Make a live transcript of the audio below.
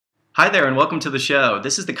Hi there and welcome to the show.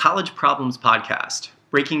 This is the College Problems Podcast,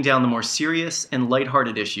 breaking down the more serious and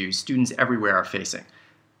lighthearted issues students everywhere are facing.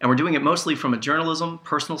 And we're doing it mostly from a journalism,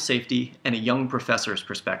 personal safety, and a young professor's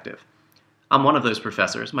perspective. I'm one of those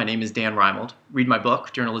professors. My name is Dan Reimold. Read my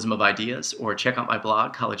book, Journalism of Ideas, or check out my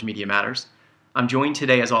blog, College Media Matters. I'm joined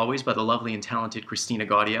today, as always, by the lovely and talented Christina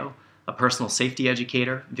Gaudio, a personal safety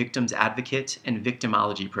educator, victims advocate, and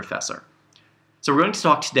victimology professor. So we're going to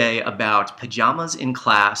talk today about pajamas in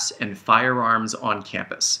class and firearms on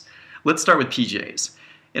campus. Let's start with PJs.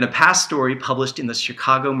 In a past story published in the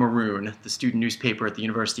Chicago Maroon, the student newspaper at the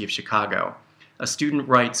University of Chicago, a student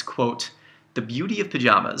writes, quote, "The beauty of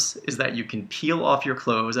pajamas is that you can peel off your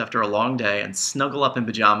clothes after a long day and snuggle up in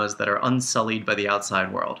pajamas that are unsullied by the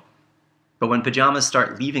outside world. But when pajamas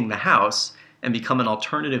start leaving the house and become an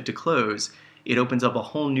alternative to clothes, it opens up a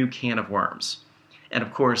whole new can of worms. And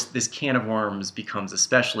of course, this can of worms becomes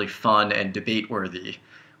especially fun and debate-worthy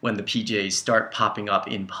when the PJs start popping up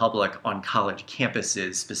in public on college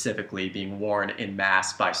campuses, specifically being worn en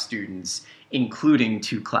masse by students, including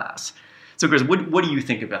to class." So Chris, what do you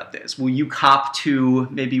think about this? Will you cop to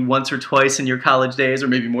maybe once or twice in your college days, or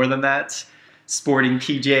maybe more than that, sporting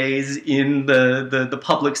PJs in the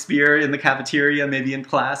public sphere, in the cafeteria, maybe in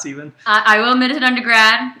class even? I will admit, as an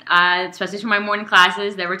undergrad, especially for my morning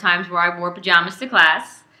classes, there were times where I wore pajamas to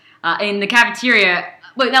class. In the cafeteria,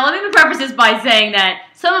 wait, now let me preface this by saying that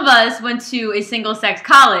some of us went to a single-sex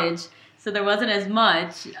college, so there wasn't as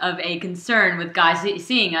much of a concern with guys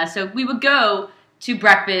seeing us. So we would go to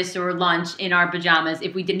breakfast or lunch in our pajamas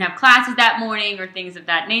if we didn't have classes that morning or things of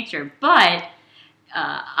that nature. But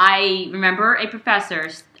I remember a professor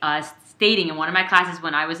stating in one of my classes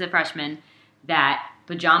when I was a freshman that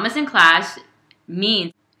pajamas in class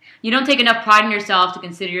means you don't take enough pride in yourself to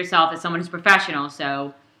consider yourself as someone who's professional,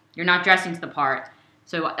 so you're not dressing to the part.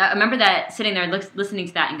 So I remember that, sitting there listening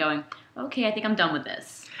to that and going, okay, I think I'm done with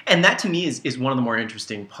this. And that to me is one of the more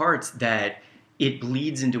interesting parts, that it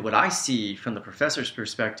bleeds into what I see from the professor's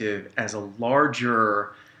perspective as a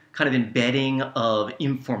larger kind of embedding of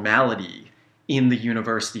informality in the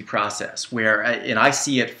university process, where, and I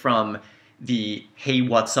see it from the "hey,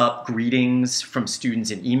 what's up" greetings from students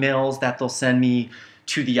in emails that they'll send me,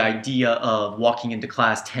 to the idea of walking into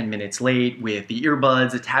class 10 minutes late with the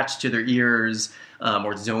earbuds attached to their ears,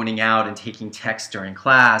 or zoning out and taking text during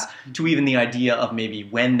class, to even the idea of maybe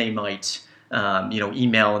when they might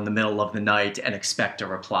email in the middle of the night and expect a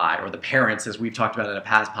reply, or the parents, as we've talked about in a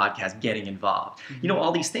past podcast, getting involved. Mm-hmm.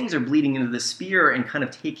 All these things are bleeding into the sphere and kind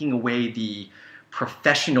of taking away the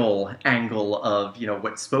professional angle of,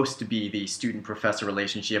 what's supposed to be the student-professor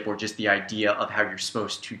relationship, or just the idea of how you're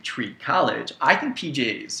supposed to treat college. I think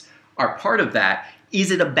PJs are part of that.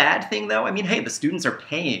 Is it a bad thing, though? I mean, hey, the students are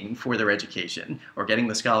paying for their education or getting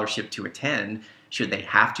the scholarship to attend. Should they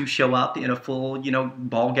have to show up in a full,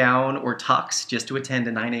 ball gown or tux just to attend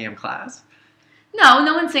a 9 a.m. class?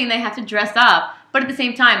 No one's saying they have to dress up. But at the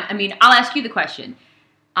same time, I mean, I'll ask you the question.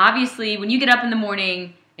 Obviously, when you get up in the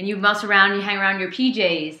morning and you muss around, you hang around your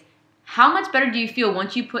PJs, how much better do you feel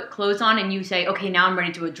once you put clothes on and you say, okay, now I'm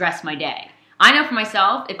ready to address my day? I know for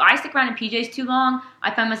myself, if I stick around in PJs too long,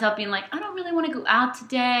 I find myself being like, I don't really want to go out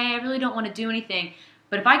today. I really don't want to do anything.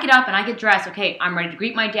 But if I get up and I get dressed, okay, I'm ready to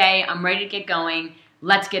greet my day. I'm ready to get going.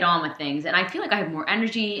 Let's get on with things. And I feel like I have more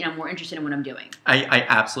energy and I'm more interested in what I'm doing. I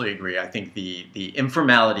absolutely agree. I think the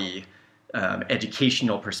informality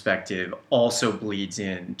educational perspective also bleeds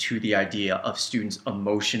into the idea of students'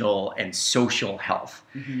 emotional and social health.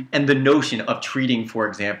 Mm-hmm. And the notion of treating, for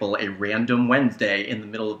example, a random Wednesday in the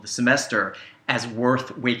middle of the semester as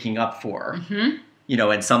worth waking up for. Mm-hmm.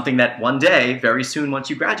 And something that one day, very soon once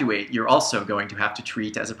you graduate, you're also going to have to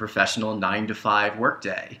treat as a professional 9-to-5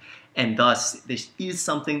 workday. And thus, this is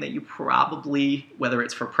something that you probably, whether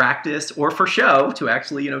it's for practice or for show, to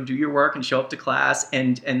actually, do your work and show up to class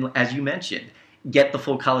and as you mentioned, get the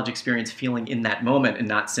full college experience feeling in that moment, and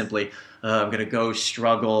not simply, I'm going to go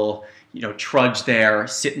struggle, trudge there,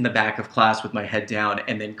 sit in the back of class with my head down,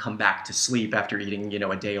 and then come back to sleep after eating,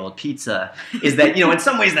 a day-old pizza. Is that, in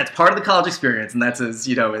some ways that's part of the college experience, and that's as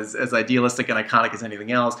idealistic and iconic as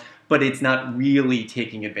anything else, but it's not really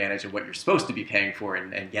taking advantage of what you're supposed to be paying for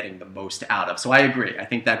and getting the most out of. So I agree. I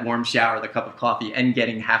think that warm shower, the cup of coffee, and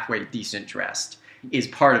getting halfway decent dressed is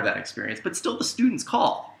part of that experience, but still the student's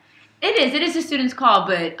call. It is a student's call,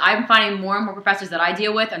 but I'm finding more and more professors that I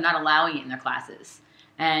deal with are not allowing it in their classes.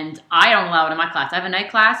 And I don't allow it in my class. I have a night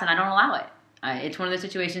class, and I don't allow it. It's one of those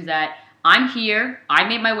situations that I'm here, I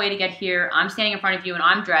made my way to get here, I'm standing in front of you, and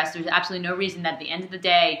I'm dressed. There's absolutely no reason that at the end of the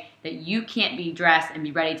day that you can't be dressed and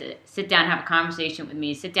be ready to sit down and have a conversation with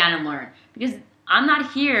me, sit down and learn. Because I'm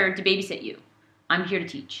not here to babysit you. I'm here to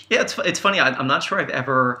teach. Yeah, it's funny. I'm not sure I've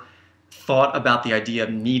ever thought about the idea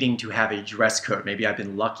of needing to have a dress code. Maybe I've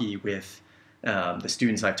been lucky with the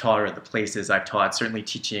students I've taught or the places I've taught. Certainly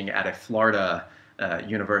teaching at a Florida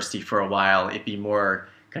university for a while, it'd be more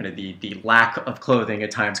kind of the lack of clothing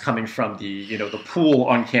at times coming from the the pool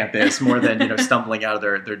on campus more than stumbling out of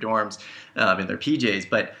their dorms in their PJs.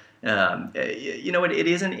 But it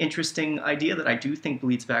is an interesting idea that I do think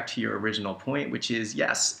bleeds back to your original point, which is,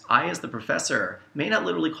 yes, I as the professor may not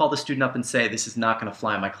literally call the student up and say this is not going to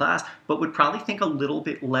fly in my class, but would probably think a little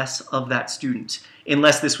bit less of that student,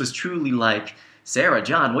 unless this was truly like, Sarah,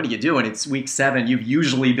 John, what are you doing? It's week 7. You've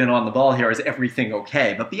usually been on the ball here. Is everything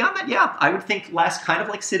okay? But beyond that, yeah, I would think less, kind of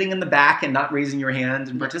like sitting in the back and not raising your hand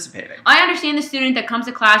and participating. I understand the student that comes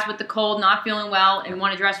to class with the cold, not feeling well, and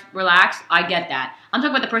want to dress relaxed. I get that. I'm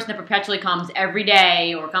talking about the person that perpetually comes every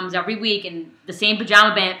day or comes every week in the same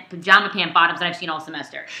pajama pant bottoms that I've seen all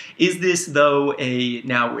semester. Is this, though,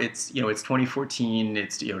 now it's 2014,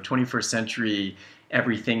 it's 21st century.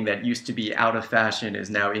 Everything that used to be out of fashion is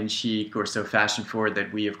now in chic or so fashion forward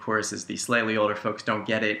that we, of course, as the slightly older folks, don't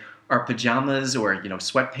get it. Are pajamas or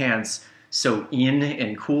sweatpants so in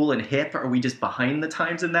and cool and hip? Are we just behind the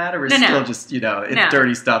times in that, or is it still just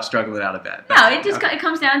dirty stuff struggling out of bed? It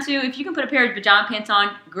comes down to, if you can put a pair of pajama pants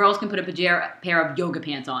on, girls can put a pair of yoga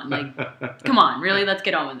pants on. Like, come on, really? Let's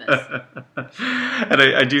get on with this. And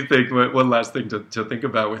I do think one last thing to think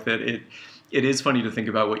about with it is funny to think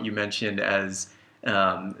about what you mentioned as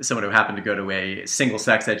someone who happened to go to a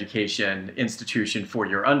single-sex education institution for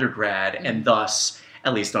your undergrad, and thus,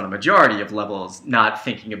 at least on a majority of levels, not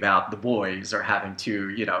thinking about the boys or having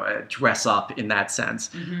to, dress up in that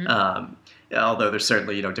sense. Although there's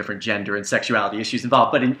certainly, different gender and sexuality issues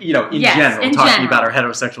involved, but in general, talking about our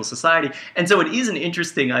heterosexual society. And so it is an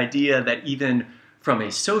interesting idea that even from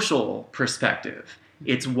a social perspective,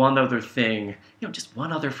 it's one other thing, just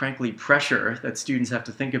one other, frankly, pressure that students have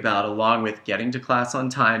to think about, along with getting to class on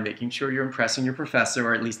time, making sure you're impressing your professor,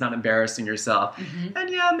 or at least not embarrassing yourself,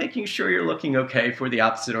 and making sure you're looking okay for the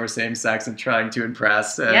opposite or same sex and trying to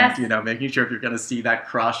impress, and making sure if you're going to see that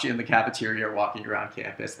crush in the cafeteria or walking around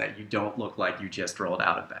campus that you don't look like you just rolled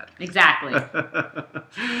out of bed. Exactly.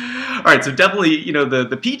 All right, so definitely,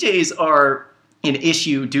 the PJs are an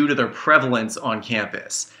issue due to their prevalence on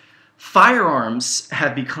campus. Firearms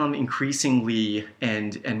have become increasingly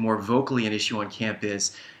and more vocally an issue on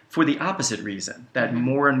campus for the opposite reason, that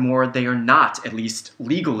more and more they are not, at least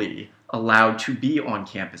legally, allowed to be on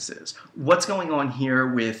campuses. What's going on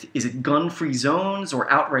here is it gun-free zones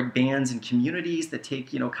or outright bans in communities that take,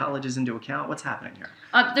 colleges into account? What's happening here?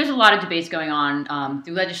 There's a lot of debates going on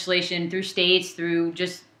through legislation, through states, through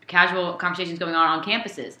just casual conversations going on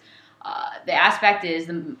campuses. The aspect is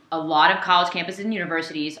a lot of college campuses and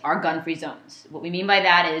universities are gun-free zones. What we mean by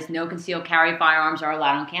that is no concealed carry firearms are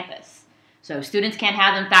allowed on campus. So students can't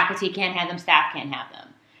have them, faculty can't have them, staff can't have them.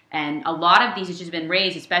 And a lot of these issues have been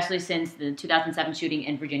raised, especially since the 2007 shooting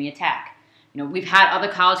in Virginia Tech. We've had other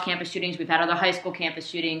college campus shootings, we've had other high school campus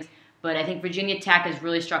shootings, but I think Virginia Tech has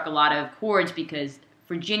really struck a lot of chords because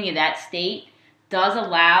Virginia, that state, does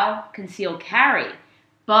allow concealed carry,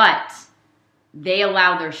 but they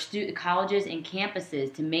allow their colleges and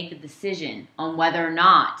campuses to make the decision on whether or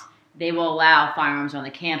not they will allow firearms on the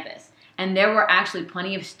campus. And there were actually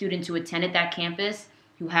plenty of students who attended that campus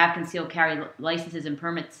who have concealed carry licenses and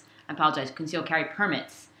permits, concealed carry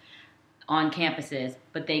permits on campuses,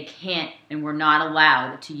 but they can't and were not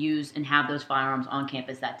allowed to use and have those firearms on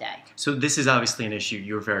campus that day. So this is obviously an issue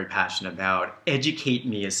you're very passionate about. Educate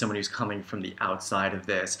me as someone who's coming from the outside of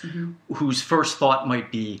this, whose first thought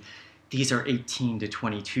might be, these are 18 to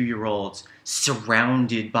 22-year-olds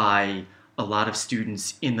surrounded by a lot of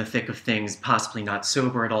students in the thick of things, possibly not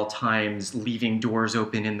sober at all times, leaving doors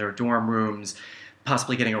open in their dorm rooms,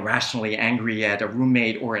 possibly getting irrationally angry at a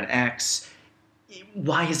roommate or an ex.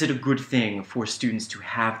 Why is it a good thing for students to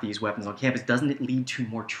have these weapons on campus? Doesn't it lead to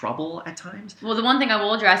more trouble at times? Well, the one thing I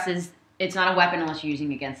will address is it's not a weapon unless you're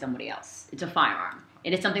using it against somebody else. It's a firearm.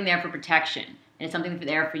 It is something there for protection. And it's something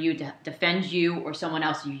there for you to defend you or someone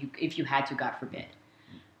else if you had to, God forbid.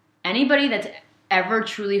 Anybody that's ever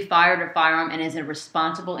truly fired a firearm and is a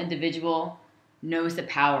responsible individual knows the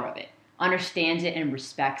power of it, understands it, and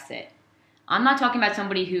respects it. I'm not talking about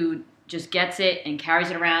somebody who just gets it and carries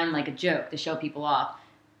it around like a joke to show people off.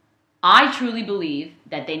 I truly believe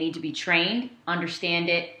that they need to be trained, understand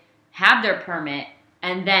it, have their permit,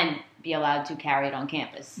 and then be allowed to carry it on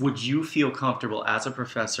campus. Would you feel comfortable as a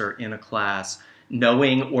professor in a class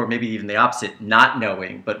knowing, or maybe even the opposite, not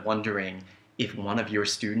knowing, but wondering if one of your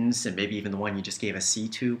students, and maybe even the one you just gave a C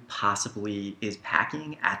to, possibly is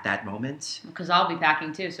packing at that moment? Because I'll be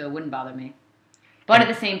packing too, so it wouldn't bother me. But at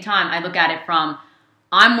the same time, I look at it from,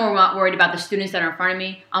 I'm more worried about the students that are in front of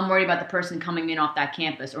me. I'm worried about the person coming in off that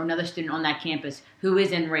campus or another student on that campus who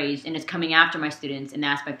is enraged and is coming after my students in the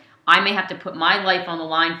aspect. I may have to put my life on the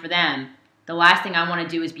line for them. The last thing I want to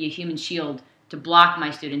do is be a human shield to block my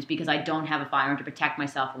students because I don't have a firearm to protect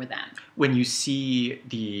myself or them. When you see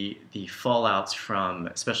the fallouts from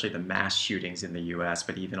especially the mass shootings in the U.S.,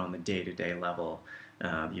 but even on the day-to-day level,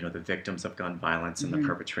 the victims of gun violence and the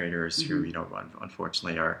perpetrators who,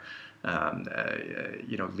 unfortunately are,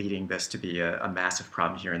 leading this to be a massive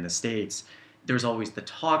problem here in the States, there's always the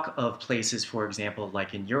talk of places, for example,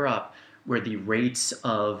 like in Europe, where the rates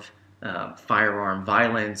of firearm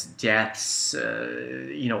violence, deaths,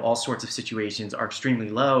 all sorts of situations are extremely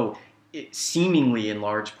low, seemingly in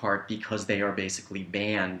large part because they are basically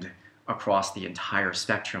banned across the entire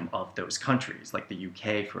spectrum of those countries, like the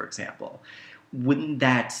UK, for example. Wouldn't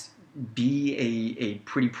that be a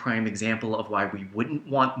pretty prime example of why we wouldn't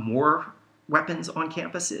want more weapons on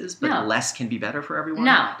campuses, but less can be better for everyone?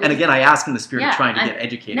 No. And again, I ask in the spirit of trying to get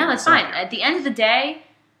educated. No, that's fine. At the end of the day,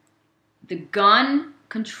 the gun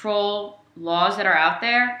control laws that are out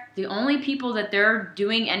there, the only people that they're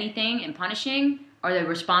doing anything and punishing are the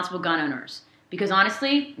responsible gun owners. Because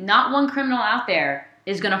honestly, not one criminal out there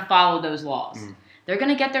is going to follow those laws. They're going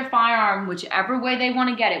to get their firearm whichever way they want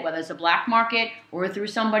to get it, whether it's a black market or through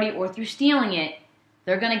somebody or through stealing it.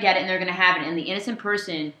 They're going to get it and they're going to have it. And the innocent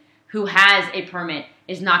person who has a permit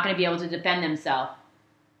is not going to be able to defend themselves.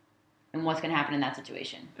 And what's going to happen in that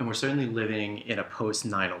situation? And we're certainly living in a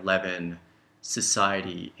post-9/11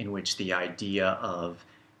 society in which the idea of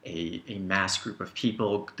a mass group of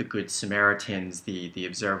people, the Good Samaritans, the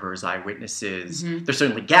observers, eyewitnesses. There's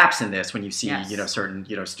certainly gaps in this when you see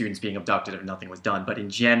certain students being abducted if nothing was done. But in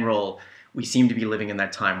general, we seem to be living in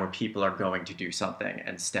that time where people are going to do something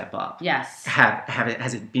and step up. Yes.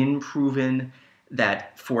 Has it been proven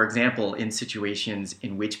that, for example, in situations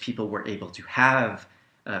in which people were able to have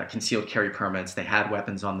concealed carry permits, they had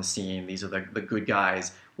weapons on the scene, these are the good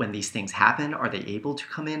guys, when these things happen, are they able to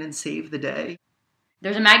come in and save the day?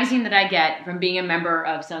 There's a magazine that I get from being a member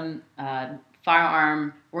of some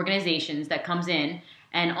firearm organizations that comes in,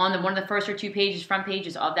 and on one of the first or two pages, front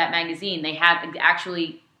pages of that magazine, they have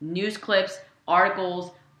actually news clips,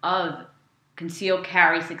 articles of concealed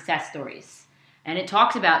carry success stories. And it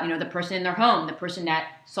talks about, the person in their home, the person that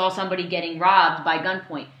saw somebody getting robbed by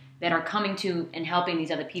gunpoint, that are coming to and helping these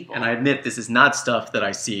other people. And I admit this is not stuff that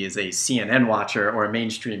I see as a CNN watcher or a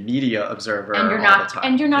mainstream media observer all the time.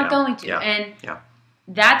 And you're not going to. And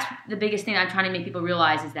that's the biggest thing I'm trying to make people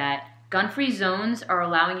realize is that gun-free zones are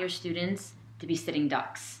allowing your students to be sitting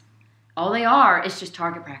ducks. All they are is just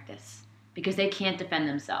target practice because they can't defend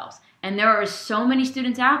themselves. And there are so many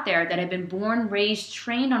students out there that have been born, raised,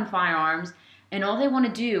 trained on firearms, and all they want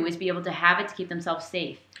to do is be able to have it to keep themselves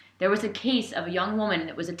safe. There was a case of a young woman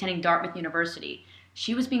that was attending Dartmouth University.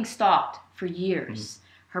 She was being stalked for years.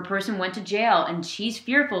 Her person went to jail, and she's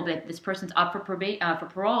fearful that this person's up for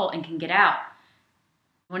parole and can get out.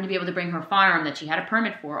 Wanted to be able to bring her firearm that she had a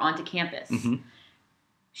permit for onto campus.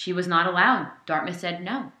 She was not allowed. Dartmouth said,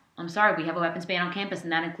 no, I'm sorry, we have a weapons ban on campus,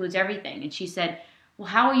 and that includes everything. And she said, well,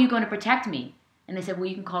 how are you going to protect me? And they said, well,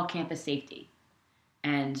 you can call campus safety.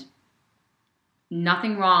 And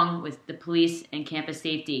nothing wrong with the police and campus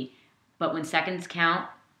safety, but when seconds count,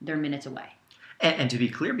 they're minutes away. And to be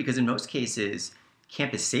clear, because in most cases,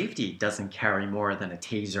 campus safety doesn't carry more than a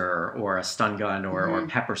taser or a stun gun or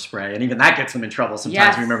pepper spray, and even that gets them in trouble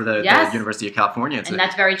sometimes. Remember the University of California. And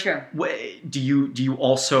that's very true. Do you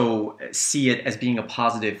also see it as being a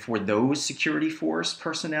positive for those security force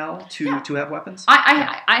personnel to have weapons?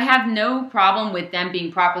 I have no problem with them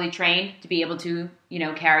being properly trained to be able to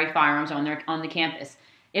carry firearms on the campus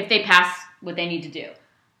if they pass what they need to do.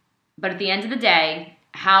 But at the end of the day,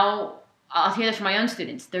 I'll hear this from my own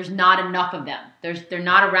students. There's not enough of them. They're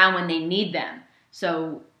not around when they need them.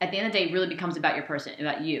 So at the end of the day, it really becomes about your person,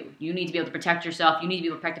 about you. You need to be able to protect yourself. You need to be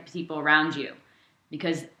able to protect the people around you.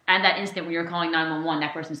 Because at that instant when you're calling 911,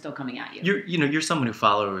 that person's still coming at you. You're someone who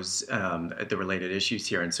follows the related issues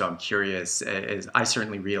here, and so I'm curious. As I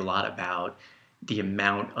certainly read a lot about the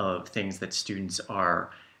amount of things that students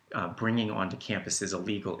are bringing onto campuses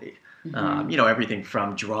illegally. Everything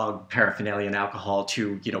from drug paraphernalia and alcohol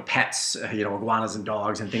to, pets, iguanas and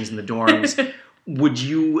dogs and things in the dorms. Would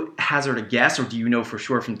you hazard a guess, or do you know for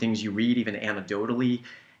sure from things you read, even anecdotally,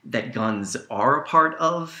 that guns are a part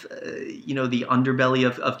of, the underbelly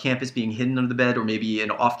of campus being hidden under the bed, or maybe in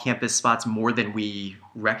off-campus spots more than we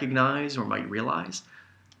recognize or might realize?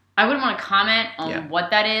 I wouldn't want to comment on what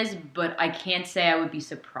that is, but I can't say I would be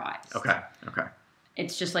surprised. Okay.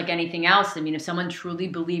 it's just like anything else. I mean, if someone truly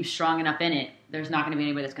believes strong enough in it, there's not going to be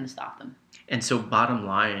anybody that's going to stop them. And so bottom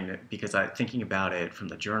line, because thinking about it from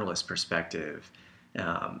the journalist perspective,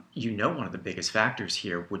 one of the biggest factors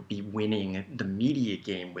here would be winning the media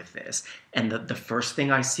game with this. And the first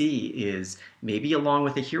thing I see is maybe along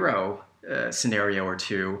with a hero scenario or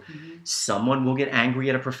two, someone will get angry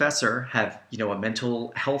at a professor, have a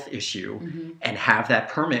mental health issue, and have that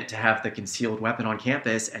permit to have the concealed weapon on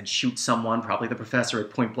campus and shoot someone, probably the professor,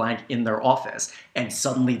 at point blank in their office. And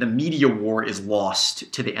suddenly the media war is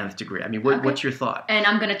lost to the nth degree. I mean, what's your thought? And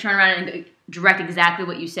I'm going to turn around and direct exactly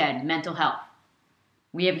what you said, mental health.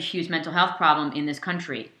 We have a huge mental health problem in this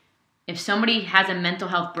country. If somebody has a mental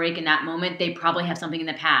health break in that moment, they probably have something in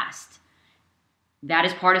the past. That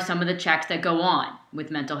is part of some of the checks that go on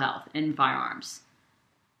with mental health and firearms.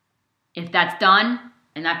 If that's done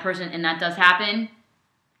and that does happen,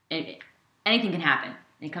 anything can happen.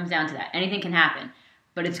 It comes down to that. Anything can happen.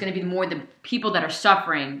 But it's going to be more the people that are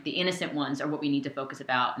suffering, the innocent ones, are what we need to focus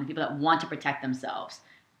about, and the people that want to protect themselves.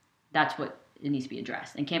 That's what it needs to be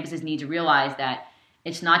addressed. And campuses need to realize that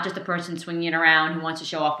it's not just a person swinging it around who wants to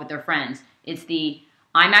show off with their friends. It's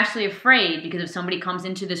I'm actually afraid because if somebody comes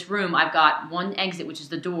into this room, I've got one exit, which is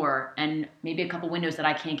the door, and maybe a couple windows that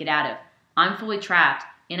I can't get out of. I'm fully trapped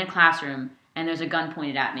in a classroom, and there's a gun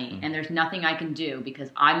pointed at me, and there's nothing I can do because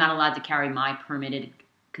I'm not allowed to carry my permitted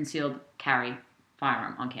concealed carry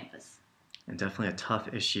firearm on campus. And definitely a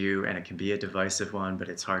tough issue, and it can be a divisive one, but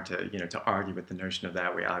it's hard to, to argue with the notion of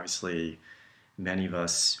that. We obviously, many of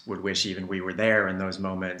us would wish even we were there in those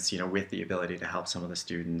moments, with the ability to help some of the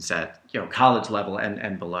students at, college level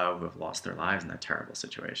and below who have lost their lives in that terrible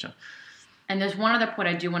situation. And there's one other point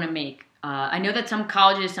I do want to make. I know that some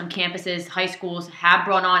colleges, some campuses, high schools have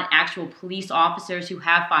brought on actual police officers who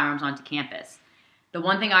have firearms onto campus. The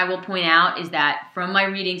one thing I will point out is that from my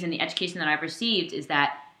readings and the education that I've received is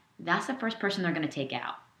that that's the first person they're going to take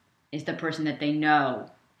out, is the person that they know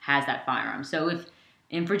has that firearm. So if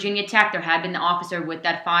in Virginia Tech there had been the officer with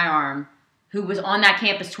that firearm who was on that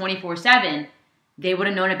campus 24/7, they would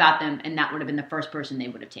have known about them, and that would have been the first person they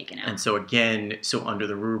would have taken out. And so again, under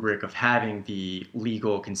the rubric of having the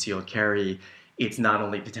legal concealed carry, it's not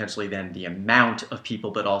only potentially then the amount of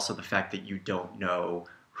people, but also the fact that you don't know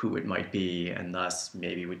who it might be, and thus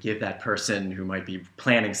maybe would give that person who might be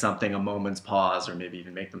planning something a moment's pause, or maybe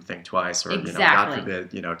even make them think twice, or God forbid,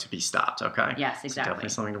 to be stopped. Okay. Yes, exactly. So definitely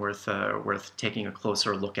something worth taking a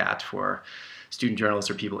closer look at for student journalists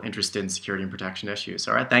or people interested in security and protection issues.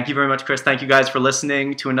 All right. Thank you very much, Chris. Thank you guys for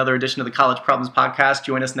listening to another edition of the College Problems Podcast.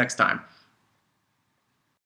 Join us next time.